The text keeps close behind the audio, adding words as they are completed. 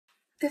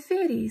The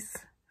Fairies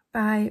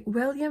by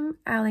William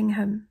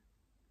Allingham.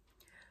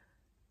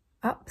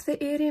 Up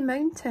the airy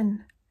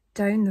mountain,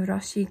 down the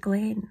rushy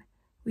glen,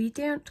 we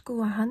daren't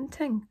go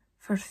a-hunting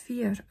for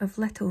fear of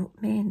little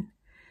men.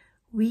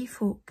 Wee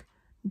folk,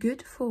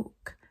 good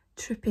folk,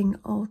 trooping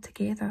all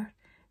together,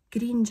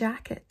 green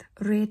jacket,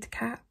 red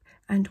cap,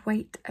 and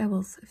white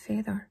owl's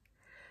feather.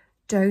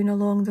 Down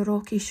along the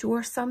rocky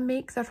shore some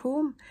make their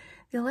home,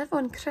 they live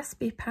on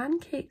crispy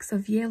pancakes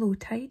of yellow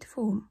tide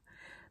foam.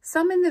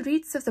 Some in the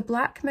reeds of the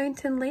black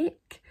mountain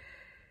lake,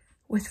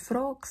 with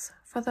frogs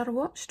for their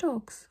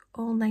watchdogs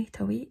all night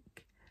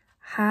awake.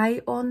 High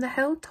on the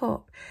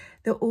hilltop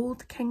the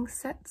old king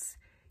sits,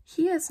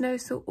 he is now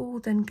so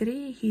old and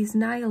grey he's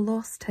nigh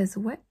lost his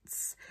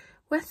wits.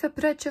 With a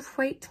bridge of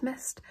white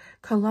mist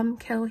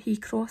Columbkill he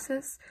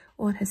crosses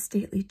on his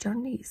stately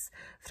journeys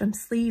from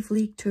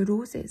Slieveleague to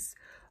Roses,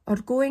 or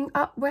going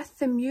up with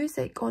the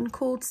music on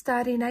cold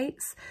starry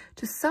nights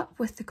to sup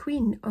with the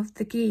queen of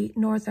the gay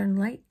northern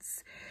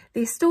lights.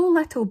 They stole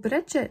little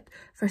Bridget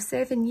for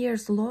 7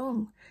 years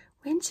long.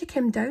 When she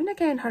came down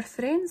again her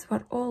friends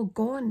were all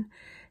gone.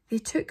 They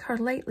took her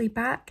lightly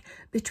back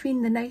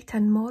between the night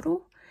and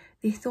morrow.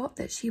 They thought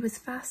that she was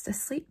fast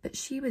asleep, but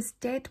she was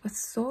dead with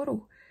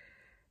sorrow.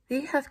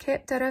 They have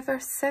kept her ever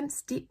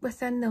since deep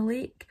within the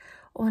lake,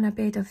 on a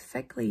bed of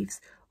fig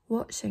leaves,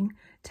 watching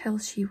till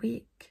she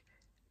wake.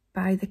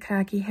 By the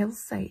craggy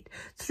hillside,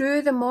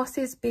 through the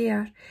mosses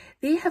bare,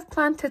 they have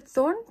planted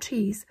thorn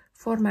trees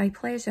for my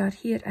pleasure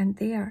here and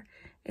there.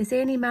 Is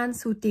any man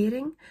so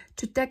daring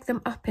to dig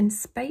them up in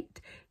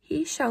spite?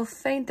 He shall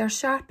find their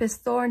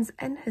sharpest thorns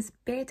in his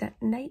bed at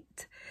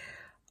night.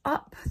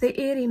 Up the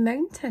airy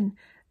mountain,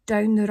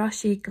 down the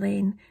rushy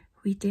glen,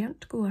 we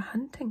daren't go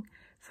a-hunting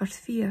for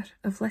fear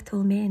of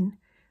little men.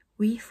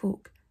 Wee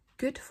folk,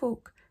 good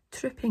folk,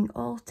 trooping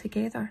all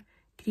together,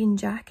 green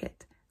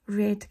jacket,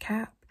 red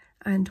cap,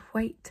 and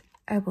white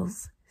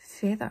owl's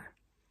feather.